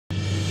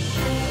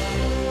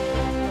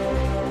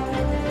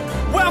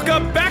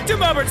Welcome back to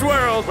Mubbert's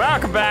World.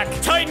 Welcome back.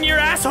 Tighten your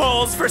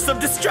assholes for some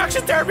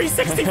Destruction Derby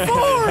 64.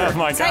 Oh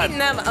my God. Tighten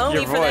them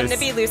only for them to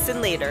be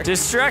loosened later.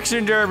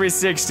 Destruction Derby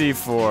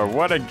 64.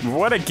 What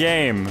a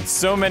game.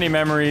 So many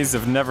memories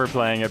of never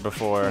playing it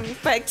before.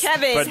 But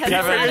Kevin has Kevin,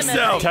 a lot of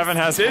memories. Kevin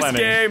has This plenty.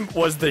 game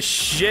was the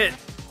shit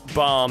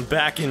bomb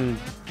back in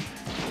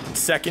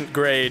 2nd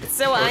grade.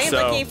 So I am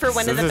looking for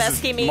one of the this best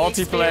is gaming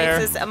multiplayer.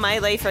 experiences of my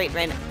life right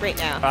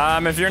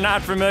now. If you're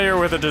not familiar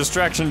with a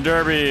Destruction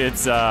Derby,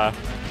 it's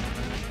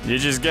you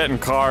just get in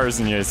cars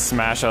and you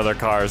smash other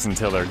cars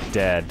until they're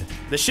dead.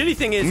 The shitty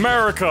thing is,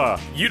 America!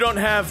 you don't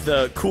have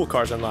the cool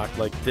cars unlocked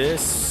like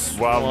this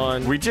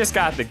one. We just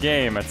got the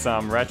game at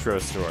some retro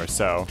store,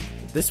 so.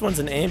 This one's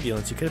an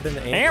ambulance. You could have been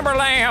the ambulance.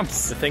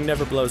 Amberlamps! The thing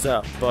never blows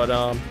up, but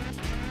I'm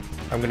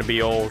gonna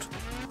be old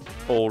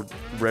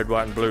red,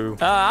 white, and blue.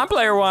 I'm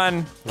player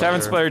 1.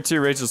 Kevin's player 2.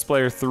 Rachel's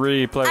player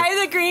 3. I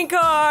have the green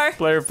car.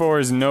 Player 4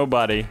 is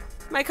nobody.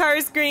 My car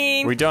is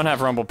green. We don't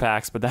have rumble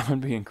packs, but that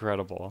would be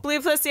incredible. Blue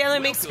plus yellow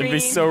makes green.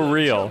 It'd be so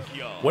real.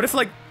 What if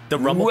like the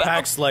rumble Welcome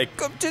packs like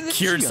to the cured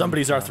junkyard.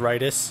 somebody's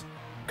arthritis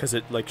because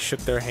it like shook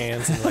their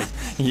hands and like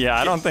Yeah,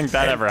 I don't think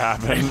that ever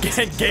happened.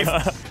 gave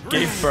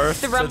birth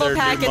The to rumble their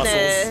pack new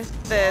and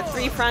muscles. the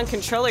 3-prong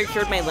controller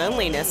cured my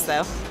loneliness,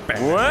 though.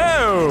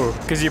 Whoa!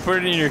 Because you put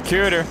it in your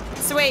cuter.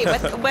 So wait,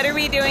 what are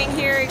we doing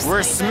here?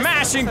 We're Explain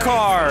smashing this.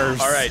 cars!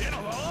 All right,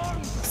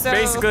 So,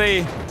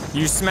 Basically,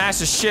 you smash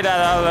the shit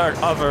out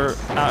of other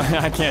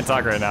I can't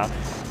talk right now.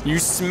 You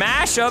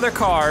smash other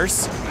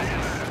cars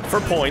for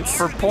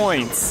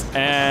points.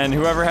 And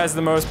whoever has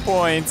the most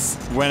points,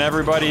 when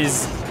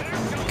everybody's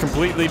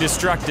completely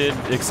destructed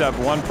except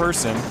one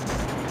person,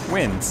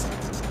 wins.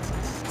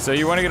 So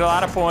you want to get a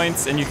lot of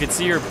points, and you can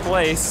see your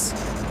place.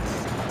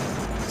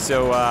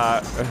 So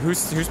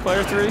who's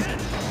player 3? Is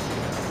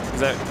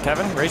that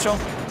Kevin? Rachel?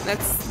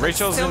 that's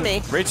Rachel's still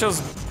me. Rachel's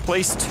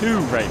place 2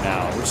 right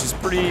now, which is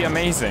pretty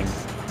amazing.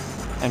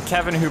 And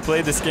Kevin, who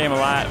played this game a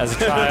lot as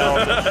a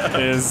child,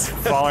 is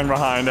falling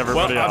behind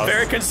everybody Well, else. I'm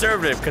very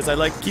conservative because I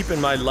like keeping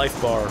my life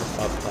bar up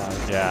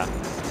high. Yeah.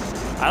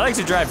 I like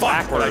to drive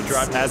backwards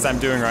as I'm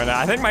doing right now.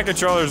 I think my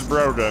controller's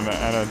broken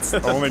and it's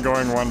only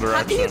going one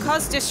How can you direction.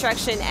 cause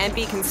destruction and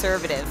be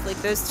conservative? Like,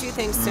 those two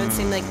things don't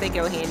seem like they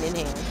go hand in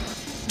hand.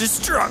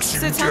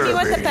 Destruction So tell me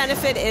what the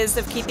benefit is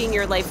of keeping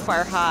your life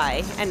bar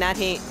high and not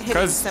hitting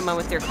 'Cause someone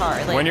with your car.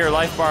 Like, When your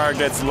life bar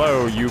gets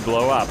low, you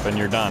blow up and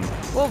you're done.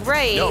 well,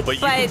 right, No, but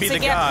you can be to the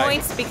get guy-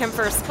 points to become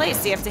first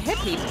place, you have to hit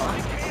people.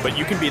 But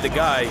you can be the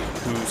guy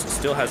who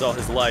still has all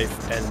his life,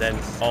 and then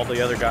all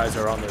the other guys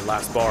are on their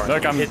last bar.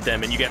 Look, and you hit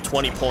them, and you get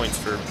 20 points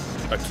for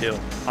a kill.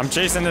 I'm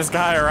chasing this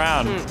guy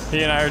around.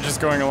 He and I are just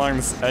going along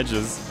the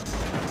edges.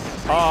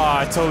 Oh,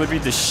 I totally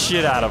beat the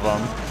shit out of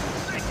him.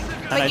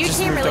 And I But you just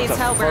can't moved really up to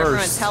tell where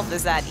everyone's first. health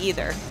is at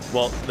either.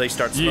 Well, they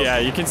start smoking. Yeah,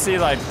 you can see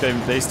like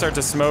they start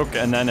to smoke,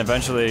 and then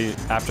eventually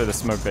after the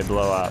smoke they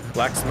blow up.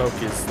 Black smoke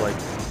is like,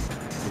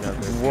 you know.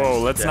 Whoa,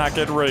 let's not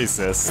get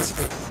racist.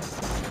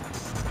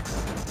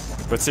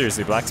 But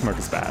seriously, black smoke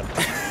is bad.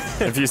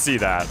 If you see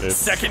that, it's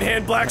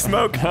Secondhand black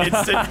smoke,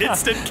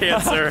 instant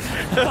cancer.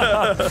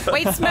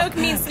 White smoke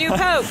means new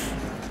pope.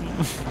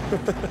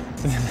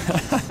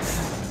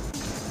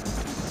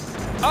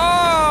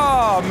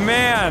 Oh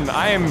man,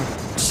 I am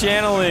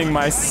channeling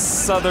my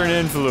southern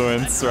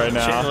influence right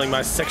now. Channeling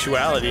my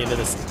sexuality into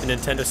this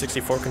Nintendo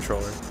 64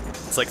 controller.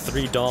 It's like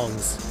 3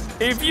 dongs.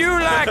 If you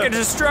like a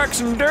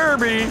destruction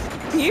derby,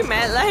 You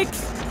might like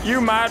you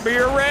might be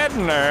a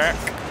redneck.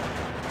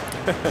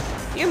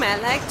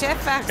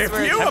 Jeff Foxworth.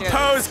 If you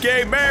oppose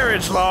gay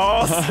marriage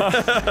laws.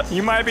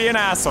 You might be an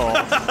asshole.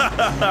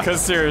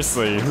 Because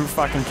seriously, who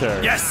fucking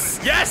cares?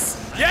 Yes!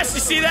 You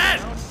see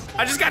that?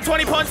 I just got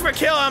 20 points per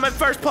kill. I'm at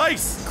first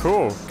place.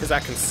 Cool. Because I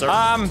can serve.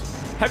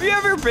 Have you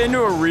ever been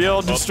to a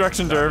real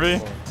destruction derby?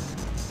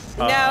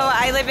 No,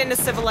 I live in a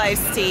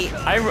civilized state.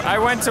 I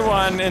went to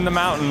one in the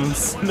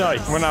mountains.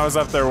 Nice. When I was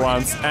up there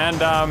once,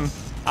 and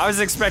I was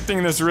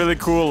expecting this really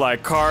cool,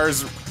 like,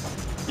 cars,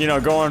 you know,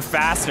 going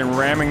fast and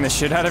ramming the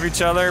shit out of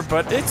each other,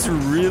 but it's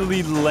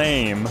really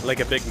lame. Like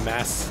a big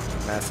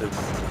massive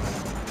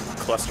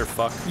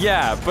clusterfuck.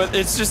 Yeah, but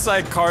it's just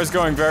like cars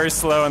going very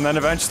slow, and then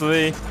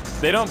eventually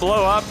they don't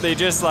blow up, they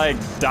just like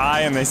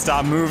die and they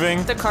stop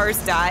moving. The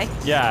cars die.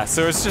 Yeah,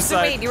 so it's just So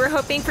like, wait, you were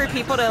hoping for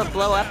people to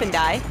blow up and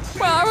die?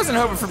 well, I wasn't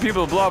hoping for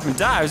people to blow up and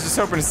die, I was just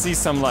hoping to see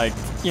some, like,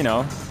 you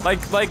know,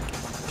 like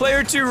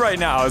player 2 right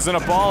now is in a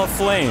ball of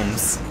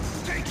flames.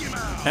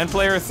 And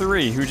player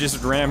 3, who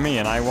just rammed me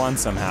and I won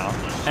somehow.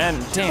 And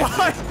damn,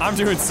 What? I'm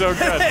doing so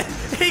good.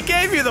 He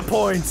gave you the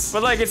points.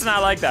 But like, it's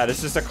not like that.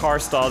 It's just a car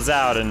stalls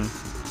out and,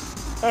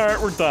 all right,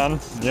 we're done.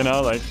 You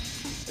know, like,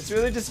 it's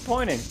really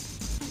disappointing.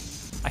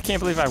 I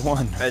can't believe I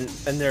won. And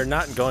they're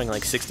not going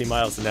like 60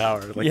 miles an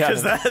hour. Like, Yeah.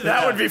 'cause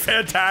that would be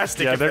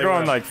fantastic. Yeah, if they're they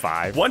going were. like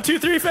 5. 1, 2,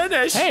 3,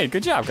 finish. Hey,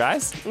 good job,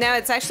 guys. No,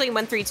 it's actually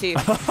 132.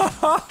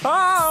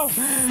 Oh,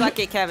 Suck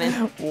it,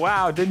 Kevin.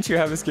 wow, didn't you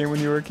have this game when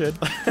you were a kid?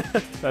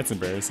 That's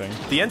embarrassing.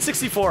 The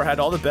N64 had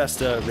all the best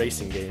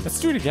racing games. Let's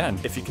do it again.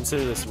 If you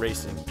consider this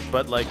racing.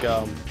 But like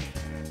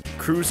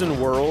Cruisin'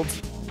 World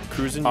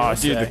Cruising Oh,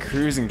 USA. dude, the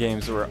cruising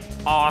games were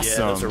awesome.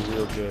 Yeah, those are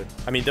real good.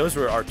 I mean, those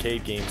were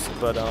arcade games,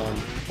 but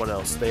what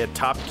else? They had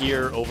Top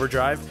Gear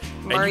Overdrive. and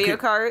you Mario could-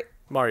 Kart.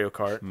 Mario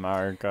Kart.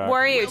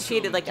 Wario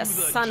cheated like a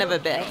son of a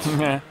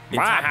bitch. In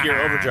Top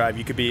Gear Overdrive,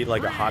 you could be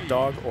like a hot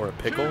dog or a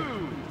pickle.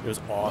 It was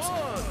awesome.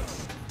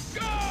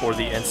 Or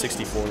the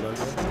N64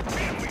 logo.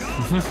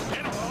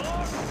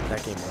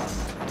 That game rocked.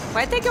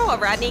 Why'd they go a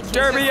Rodney King?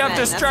 Derby of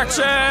That's a little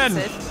Destruction!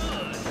 offensive.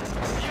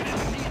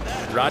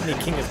 Rodney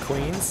King of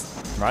Queens.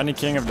 Rodney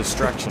King of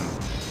Destruction.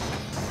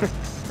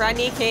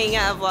 Rodney King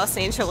of Los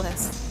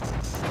Angeles.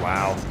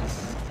 Wow.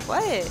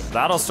 What?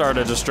 That'll start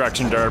a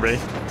destruction derby.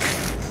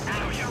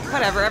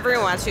 Whatever.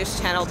 Everyone watches this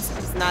channel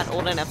is not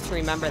old enough to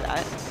remember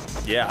that.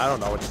 Yeah, I don't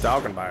know what you're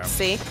talking about.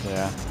 See?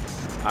 Yeah.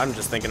 I'm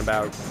just thinking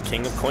about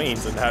King of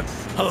Queens and that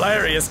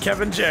hilarious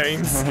Kevin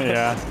James.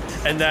 Yeah.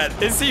 And that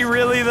Is he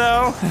really,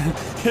 though?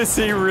 Is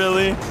he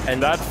really?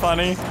 And that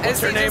funny? Is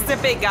her he name? just a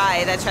big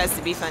guy that tries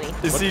to be funny?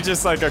 Is he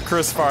just like a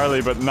Chris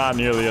Farley, but not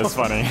nearly as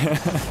funny?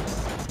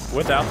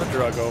 without the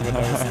drug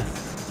overdose.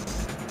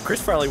 Chris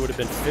Farley would have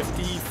been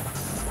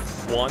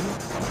 51,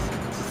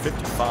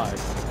 55.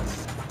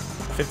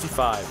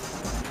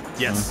 55.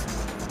 Yes.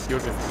 He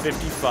would have been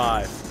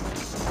 55.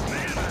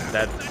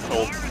 That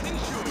old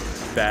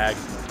bag.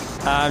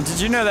 Did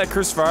you know that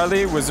Chris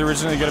Farley was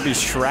originally going to be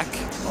Shrek?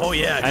 Oh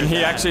yeah. I And did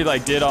he that. actually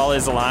like did all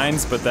his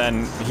lines, but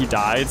then he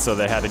died, so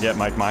they had to get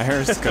Mike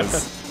Myers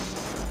because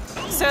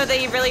So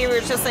they really were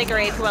just like, all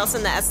right, who else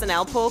in the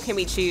SNL pool can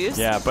we choose?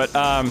 yeah, but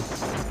I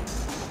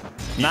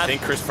not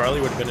think Chris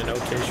Farley would have been an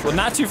okay Shrek. well,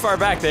 not too far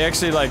back, they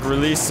actually like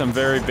released some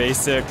very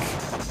basic,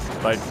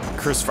 like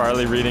Chris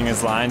Farley reading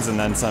his lines and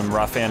then some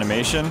rough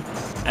animation,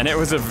 and it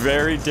was a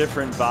very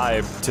different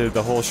vibe to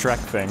the whole Shrek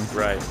thing.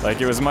 Right.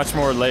 Like it was much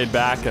more laid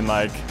back and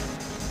like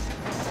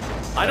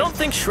I don't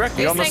think Shrek.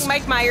 You're almost- saying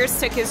Mike Myers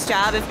took his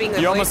job of being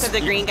the voice of the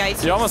green guy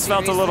too You almost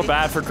felt a little seriously?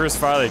 bad for Chris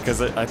Farley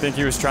because I think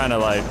he was trying to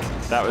like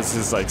that was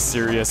his like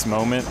serious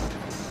moment.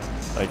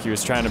 Like he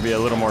was trying to be a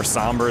little more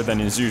somber than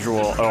his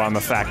usual. Oh, I'm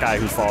a fat guy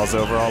who falls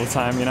over all the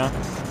time, you know?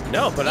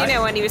 No, but You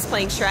know when he was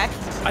playing Shrek?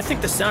 I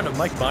think the sound of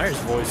Mike Myers'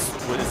 voice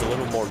is a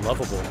little more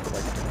lovable.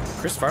 Like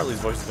Chris Farley's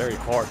voice is very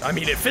hard. I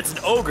mean, it fits an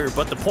ogre,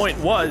 but the point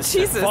was to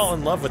Jesus. fall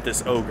in love with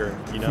this ogre.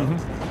 You know?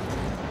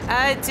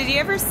 Did you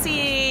ever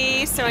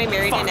see So I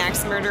Married an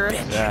Axe Murderer?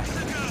 Yeah.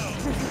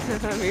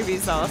 That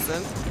movie's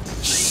awesome.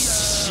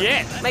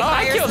 Shit. Mike oh,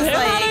 I Myers killed is him.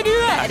 How'd I like do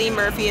that? Eddie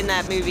Murphy in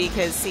that movie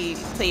because he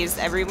plays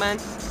everyone.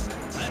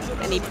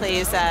 And he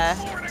plays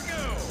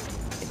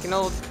like an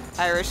old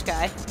Irish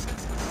guy.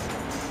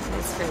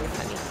 It's very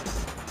funny.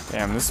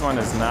 Damn, this one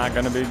is not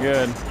gonna be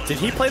good. Did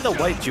he play the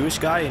white Jewish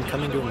guy in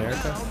Coming to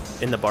America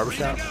in the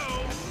barbershop?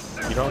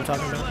 You know what I'm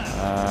talking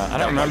about? I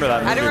don't remember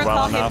that I movie don't recall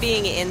well him enough.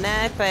 being in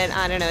that, but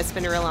I don't know. It's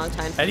been a real long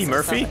time. Eddie since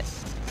I saw Murphy? it.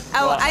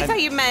 Oh, Well, I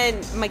thought you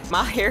meant Mike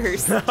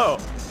Myers. No,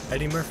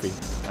 Eddie Murphy.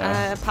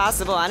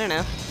 Possible. I don't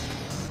know.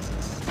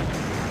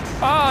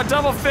 Oh,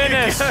 double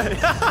finish!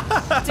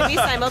 Did we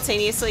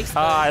simultaneously Oh,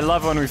 explode? I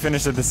love when we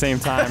finish at the same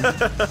time.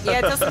 Yeah,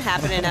 it doesn't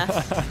happen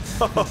enough.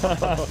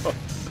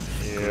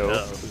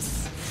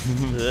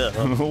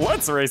 Ugh.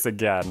 Let's race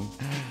again.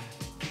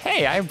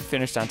 Hey, I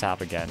finished on top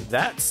again.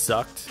 That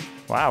sucked.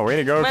 Wow, way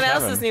to go, What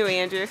Kevin. else is new,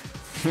 Andrew?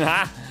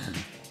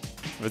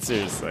 But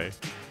seriously.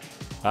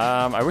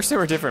 I wish there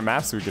were different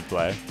maps we could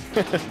play.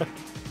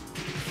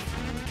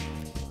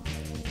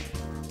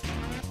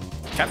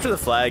 Capture the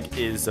Flag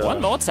is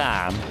One more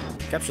time.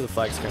 Capture the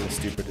Flag is kind of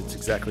stupid. It's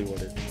exactly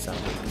what it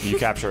sounded like. You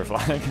capture a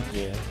flag.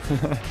 Yeah.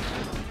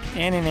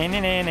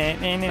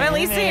 Well, at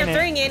least they are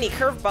throwing any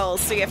curveballs,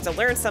 so you have to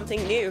learn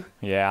something new.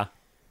 Yeah.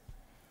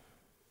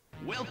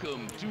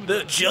 Welcome to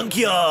The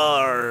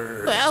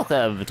Junkyard.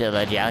 Welcome to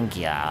the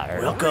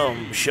Junkyard.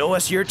 Welcome. Show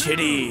us your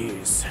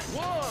titties.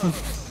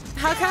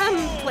 How come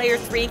player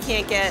 3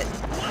 can't get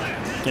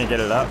Can't get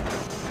it up.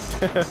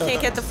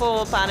 the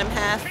full bottom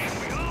half?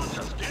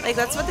 Like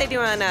that's what they do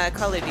on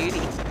Call of Duty.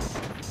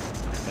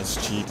 That's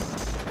cheap.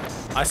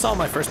 I saw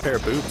my first pair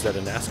of boobs at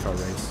a NASCAR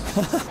race.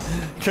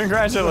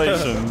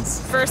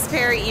 Congratulations. First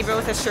pair even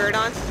with a shirt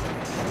on.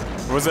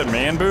 Was it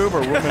man boob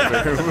or woman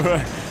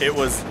boob? It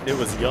was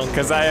young.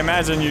 Because I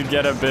imagine you'd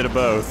get a bit of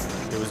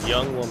both. It was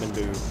young woman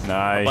boob.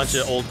 Nice. A bunch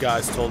of old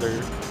guys told her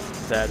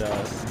that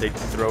they'd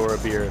throw her a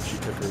beer if she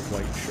took her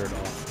white shirt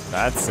off.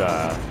 That's,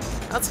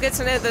 That's good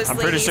to know those I'm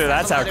pretty ladies sure have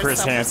that's a how lot of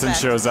Chris Hansen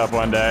self-respect. shows up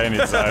one day and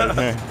he's like,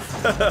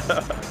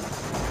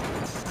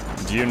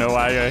 do you know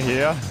why you're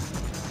here?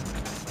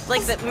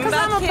 Like the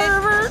Mbop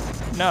kid.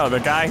 No, the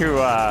guy who,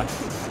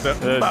 The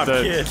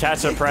the kid.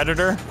 catch a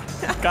predator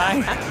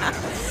guy.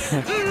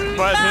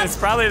 But it's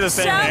probably the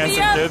same Show me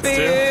Hansen your kids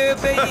too.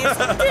 boobies. Do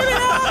it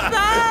all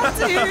back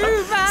to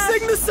back.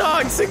 Sing the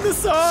song. Sing the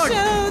song.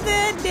 Show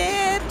the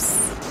nips.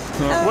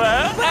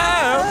 Well,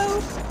 Oh.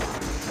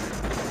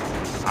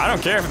 I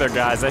don't care if they're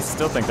guys. I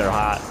still think they're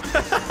hot.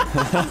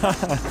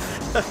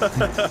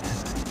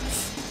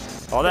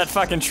 All that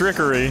fucking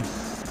trickery.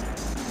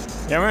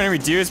 You know what we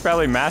do is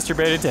probably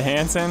masturbated to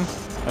Hansen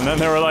And then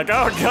they were like,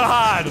 oh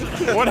God,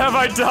 what have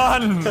I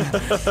done?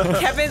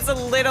 Kevin's a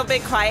little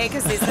bit quiet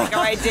because he's like, oh,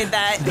 I did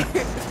that.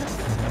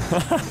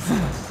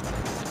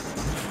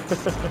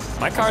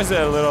 My car's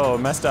a little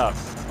messed up.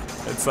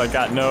 It's like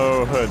got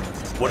no hood.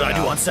 What I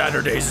do on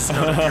Saturdays is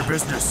none of your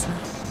business.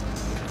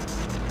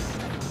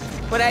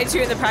 What I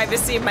do in the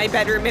privacy of my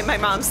bedroom in my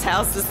mom's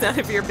house is none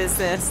of your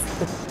business.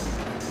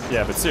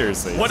 Yeah, but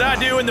seriously. What I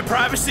do in the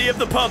privacy of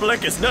the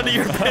public is none of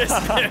your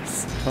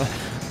business.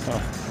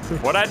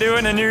 What I do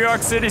in a New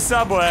York City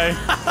subway.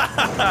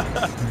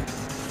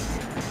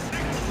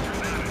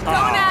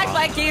 Don't act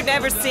like you've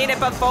never seen it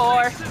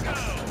before.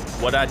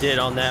 What I did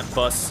on that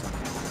bus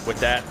with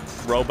that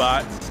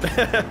robot.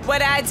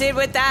 What I did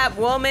with that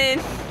woman.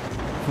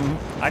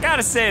 I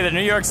gotta say, the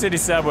New York City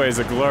subway is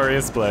a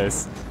glorious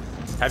place.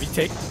 Have you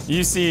taken?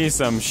 You see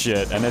some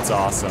shit, and it's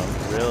awesome.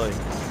 Really?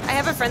 I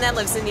have a friend that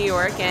lives in New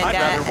York, and I'd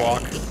rather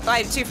walk. I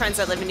have two friends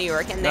that live in New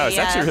York, and No, they it's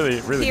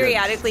actually really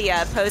periodically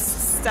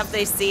post stuff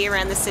they see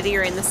around the city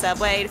or in the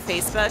subway to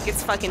Facebook.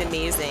 It's fucking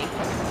amazing,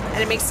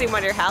 and it makes me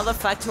wonder how the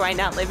fuck do I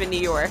not live in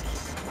New York?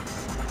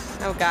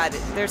 Oh God,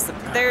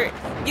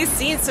 you've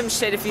seen some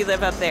shit if you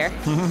live up there.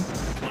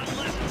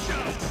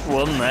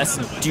 One less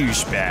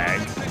douchebag.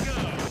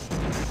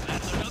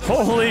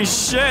 Holy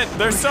shit,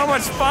 there's so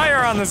much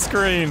fire on the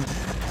screen.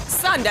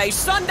 Sunday,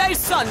 Sunday,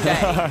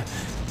 Sunday.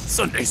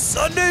 Sunday,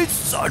 Sunday,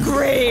 Sunday.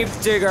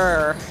 Grave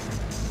digger.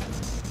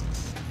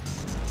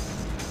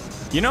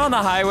 You know on the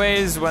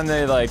highways when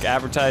they like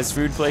advertise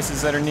food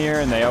places that are near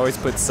and they always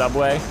put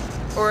Subway?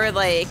 Or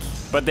like,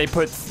 But they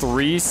put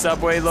 3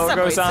 Subway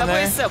logos on Subway,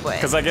 there? Subway.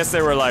 Because I guess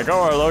they were like,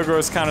 oh, our logo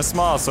is kind of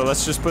small, so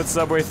let's just put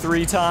Subway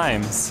 3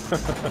 times.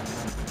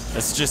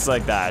 It's just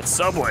like that.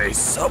 Subway,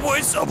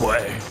 Subway,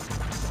 Subway.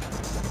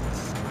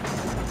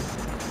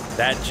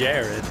 That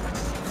Jared.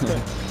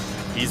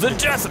 He's the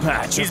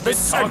deathmatch. He's been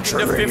talking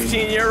to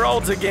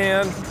 15-year-olds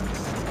again.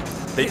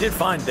 They did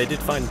find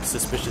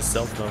suspicious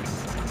cell phone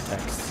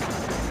texts.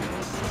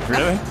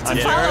 Really? On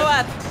Yeah. follow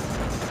Jared? up.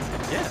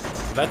 Yeah,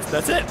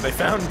 that's it. They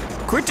found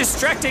Quit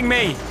distracting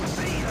me.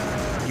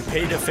 you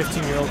paid a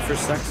 15-year-old for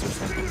sex or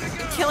something.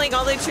 Killing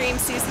all the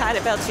dreams he's had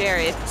about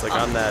Jared. It's like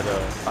on that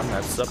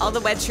subway. All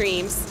the wet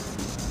dreams.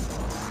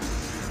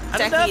 I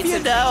don't know if you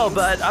know,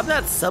 but I'm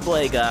that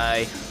subway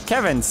guy.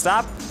 Kevin,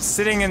 stop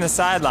sitting in the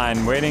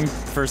sideline waiting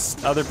for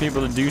other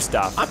people to do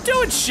stuff. I'm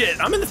doing shit.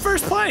 I'm in the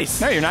first place.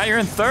 No, you're not. You're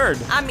in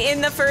 3rd. I'm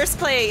in the first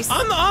place.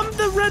 I'm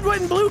the red, white,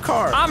 and blue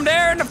car. I'm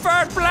there in the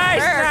 1st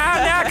place.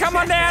 Now, come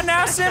on down.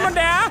 Now, simmer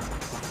down.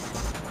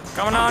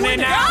 Coming on in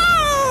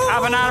now.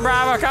 Alpha 9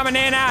 Bravo coming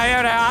in now.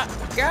 Here now.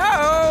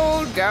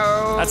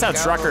 Go. That's how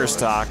go. truckers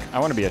talk. I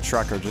want to be a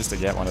trucker just to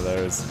get one of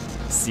those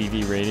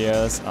CV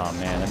radios. Oh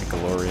man, that'd be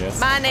glorious.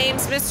 My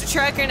name's Mr.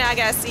 Trucker, and I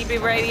got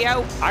CB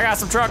radio. I got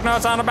some truck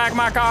notes on the back of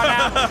my car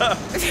now.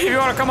 If you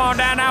want to come on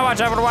down now, watch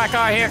out for the white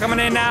car here coming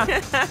in now.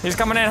 He's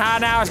coming in high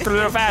now. It's a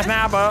little fast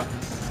now, but.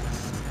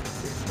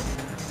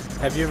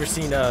 Have you ever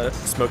seen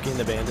Smokey and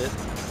the Bandit?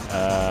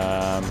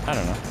 I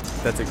don't know.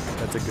 That's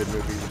a good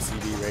movie with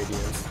CD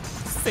radios.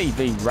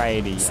 CV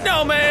radio.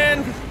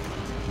 Snowman.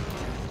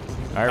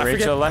 All right,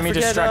 Rachel, let me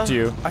distract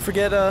you. I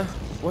forget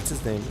what's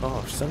his name?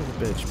 Oh, son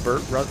of a bitch.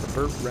 Burt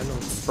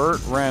Reynolds.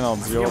 Burt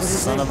Reynolds, you what his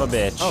son name of a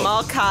bitch.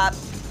 Mall cop.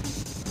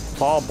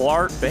 Paul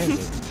Blart. Bandit.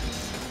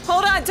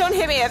 Hold on, don't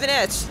hit me. I have an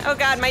itch. Oh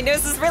God, my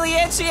nose is really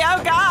itchy.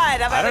 Oh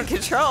God, I'm out of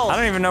control. I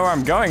don't even know where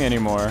I'm going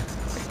anymore.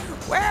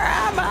 Where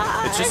am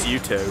I? It's just you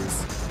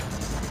toes.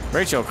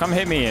 Rachel, come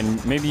hit me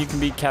and maybe you can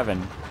beat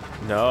Kevin.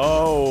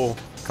 No.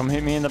 Come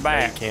hit me in the No,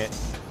 back. you can't.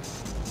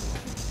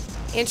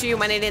 Andrew, you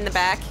went it in the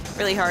back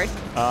really hard.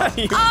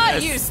 You Oh,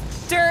 missed.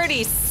 you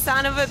dirty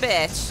son of a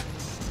bitch.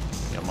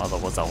 Your mother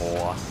was a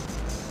whore.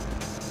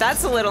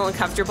 That's a little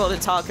uncomfortable to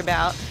talk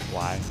about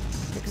Why?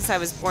 because I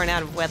was born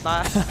out of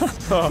wedlock.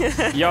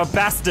 You're a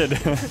bastard.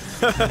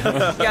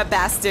 You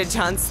bastard,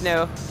 Jon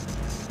Snow.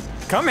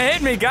 Come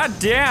hit me,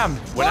 goddamn.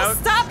 Well,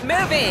 stop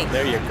moving.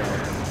 There you go.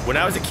 When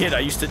I was a kid, I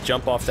used to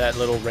jump off that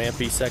little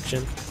rampy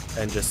section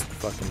and just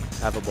fucking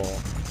have a ball.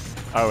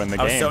 Oh, in the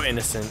I game. was so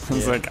innocent. I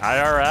was yeah. like,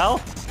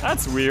 IRL?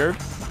 That's weird.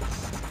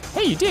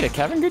 Hey, you did it,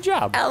 Kevin. Good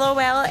job. LOL,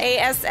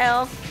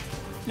 ASL.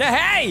 Yeah,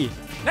 hey!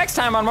 Next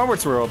time on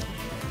Mobert's World.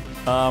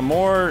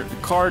 More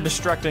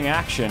car-destructing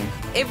action.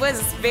 It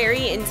was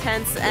very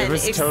intense and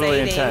was exciting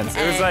totally intense.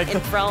 It was and like-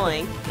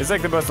 enthralling. It's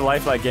like the most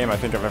lifelike game I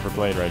think I've ever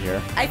played right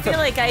here. I feel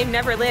like I've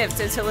never lived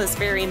until this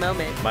very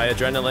moment. My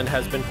adrenaline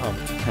has been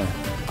pumped.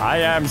 I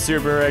am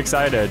super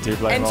excited to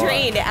play And more.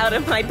 drained out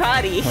of my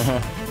body.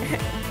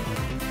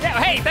 Yeah,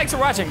 hey, thanks for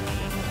watching.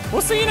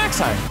 We'll see you next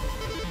time.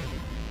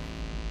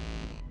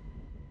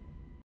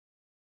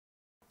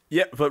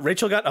 Yeah, but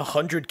Rachel got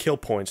 100 kill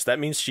points. That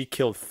means she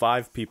killed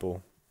 5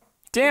 people.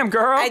 Damn,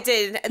 girl. I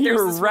did. You're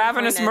There's a this one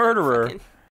ravenous point I murderer. fucking-